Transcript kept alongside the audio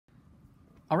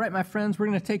All right, my friends, we're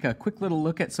going to take a quick little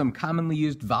look at some commonly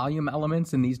used volume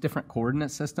elements in these different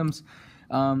coordinate systems.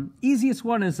 Easiest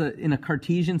one is in a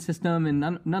Cartesian system, and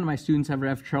none of my students ever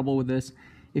have trouble with this.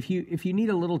 If you need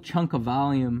a little chunk of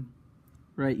volume,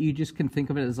 right, you just can think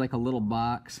of it as like a little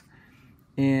box,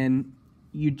 and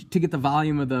to get the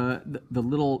volume of the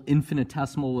little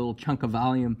infinitesimal little chunk of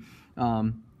volume,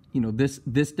 you know,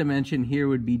 this dimension here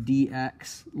would be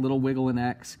dx, little wiggle in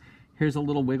x. Here's a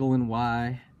little wiggle in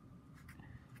y.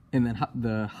 And then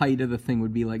the height of the thing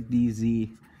would be like dz.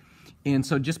 And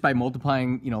so just by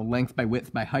multiplying, you know, length by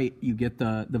width by height, you get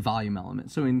the volume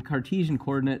element. So in Cartesian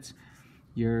coordinates,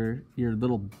 your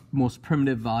little most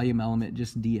primitive volume element,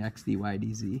 just dx, dy,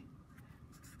 dz.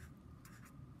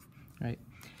 Right?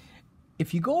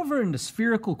 If you go over into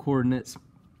spherical coordinates,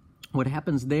 what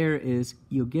happens there is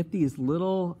you'll get these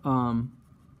little,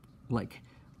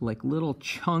 like little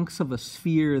chunks of a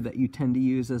sphere that you tend to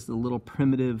use as the little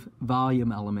primitive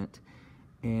volume element.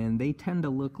 And they tend to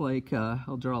look like,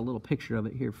 I'll draw a little picture of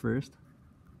it here first.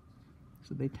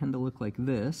 So they tend to look like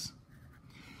this.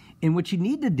 And what you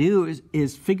need to do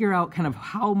is figure out kind of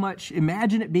how much,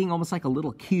 imagine it being almost like a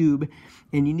little cube,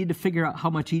 and you need to figure out how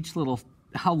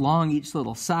long each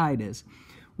little side is.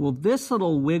 Well, this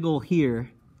little wiggle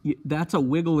here, that's a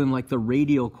wiggle in like the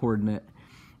radial coordinate.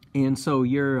 And so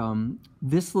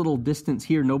this little distance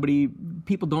here,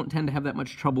 people don't tend to have that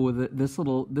much trouble with it. This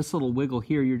little wiggle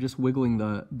here, you're just wiggling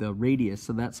the radius,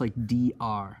 so that's like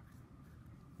dr,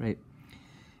 right?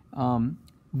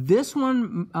 This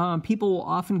one people will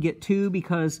often get to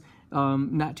because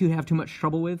not to have too much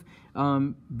trouble with,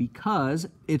 because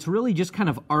it's really just kind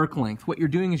of arc length. What you're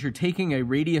doing is you're taking a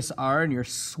radius r and you're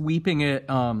sweeping it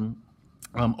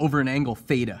over an angle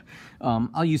theta.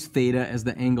 I'll use theta as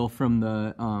the angle from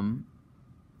the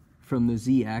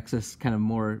z-axis, kind of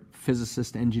more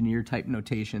physicist engineer type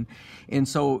notation. And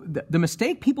so the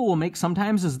mistake people will make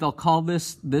sometimes is they'll call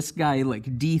this guy like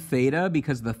dTHETA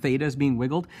because the theta is being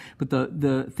wiggled. But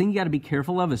the thing you got to be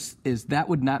careful of is that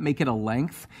would not make it a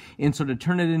length. And so to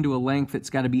turn it into a length, it's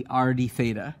got to be r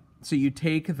dTHETA. So you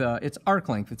take it's arc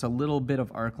length. It's a little bit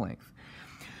of arc length.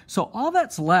 So all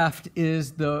that's left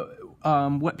is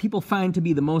what people find to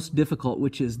be the most difficult,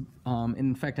 which is,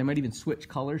 in fact, I might even switch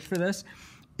colors for this,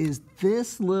 is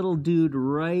this little dude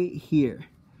right here,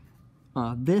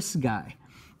 this guy,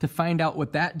 to find out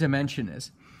what that dimension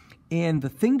is. And the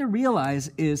thing to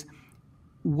realize is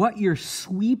what you're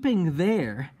sweeping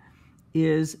there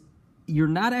is you're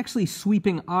not actually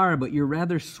sweeping r, but you're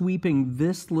rather sweeping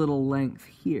this little length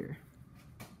here.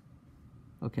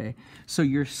 Okay, so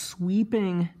you're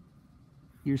sweeping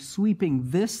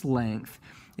this length.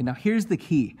 And now here's the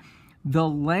key. The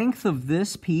length of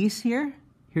this piece here,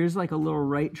 here's like a little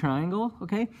right triangle,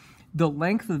 okay? The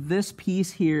length of this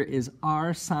piece here is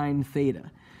r sine theta.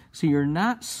 So you're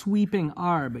not sweeping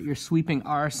r, but you're sweeping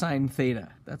r sine theta.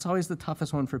 That's always the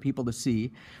toughest one for people to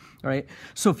see, all right?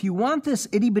 So if you want this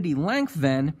itty-bitty length,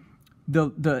 then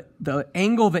the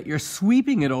angle that you're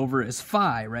sweeping it over is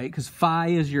phi, right? Because phi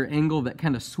is your angle that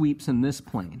kind of sweeps in this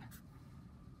plane.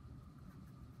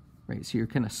 Right, so you're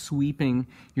kind of sweeping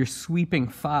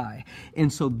phi.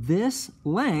 And so this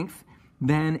length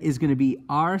then is going to be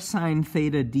r sine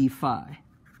theta d phi.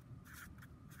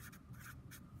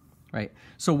 Right,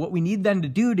 so what we need then to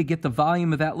do to get the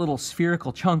volume of that little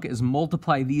spherical chunk is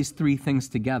multiply these three things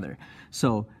together.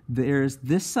 So there's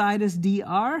this side is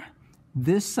dr,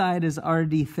 this side is r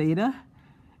d theta,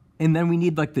 and then we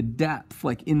need like the depth,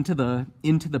 like into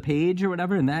the page or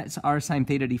whatever, and that's r sine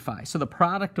theta d phi. So the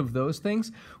product of those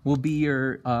things will be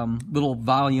your little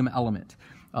volume element.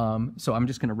 So I'm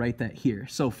just going to write that here.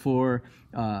 So for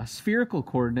spherical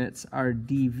coordinates, our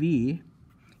dv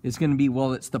is going to be,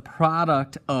 well, it's the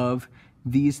product of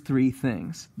these three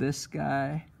things. This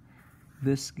guy,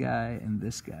 and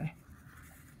this guy.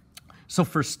 So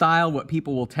for style, what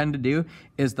people will tend to do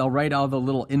is they'll write all the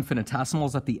little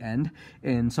infinitesimals at the end.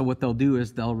 And so what they'll do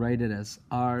is they'll write it as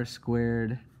r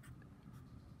squared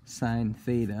sine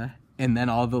theta, and then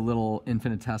all the little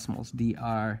infinitesimals,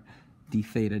 dr, d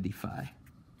theta, d phi.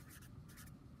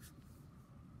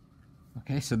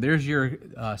 Okay, so there's your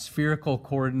spherical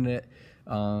coordinate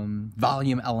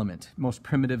volume element, most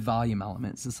primitive volume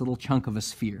element. It's this little chunk of a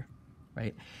sphere,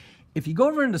 right? If you go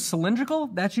over into cylindrical,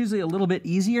 that's usually a little bit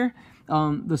easier.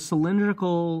 The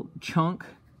cylindrical chunk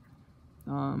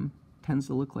tends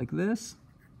to look like this.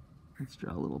 Let's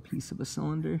draw a little piece of a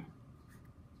cylinder.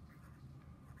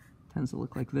 Tends to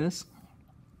look like this.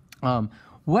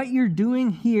 What you're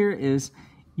doing here is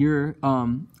you're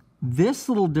this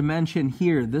little dimension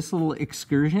here, this little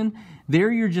excursion,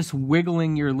 there you're just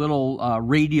wiggling your little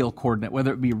radial coordinate,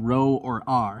 whether it be rho or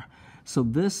r. So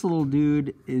this little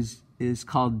dude is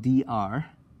called dr.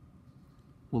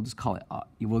 We'll just call it,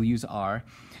 we'll use r.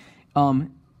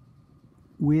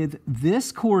 With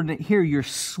this coordinate here, you're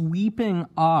sweeping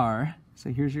r. So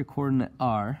here's your coordinate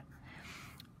r.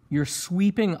 You're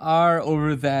sweeping r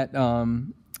over that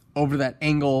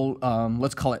angle,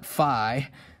 let's call it phi,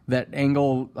 that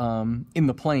angle in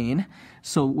the plane.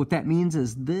 So what that means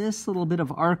is this little bit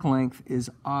of arc length is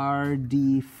r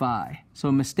d phi. So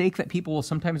a mistake that people will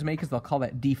sometimes make is they'll call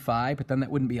that d phi, but then that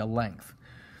wouldn't be a length.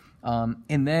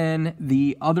 And then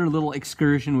the other little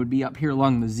excursion would be up here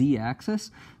along the z-axis.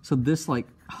 So this like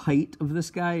height of this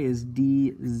guy is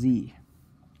dz.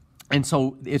 And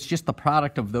so it's just the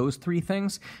product of those three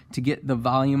things to get the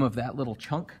volume of that little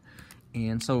chunk.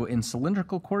 And so in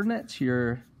cylindrical coordinates,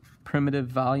 your primitive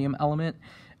volume element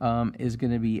is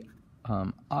going to be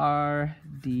r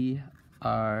d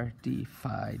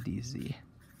phi dz.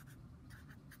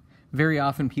 Very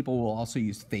often people will also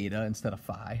use theta instead of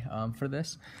phi for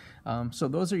this. So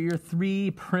those are your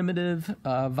three primitive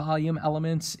volume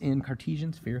elements in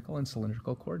Cartesian, spherical, and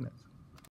cylindrical coordinates.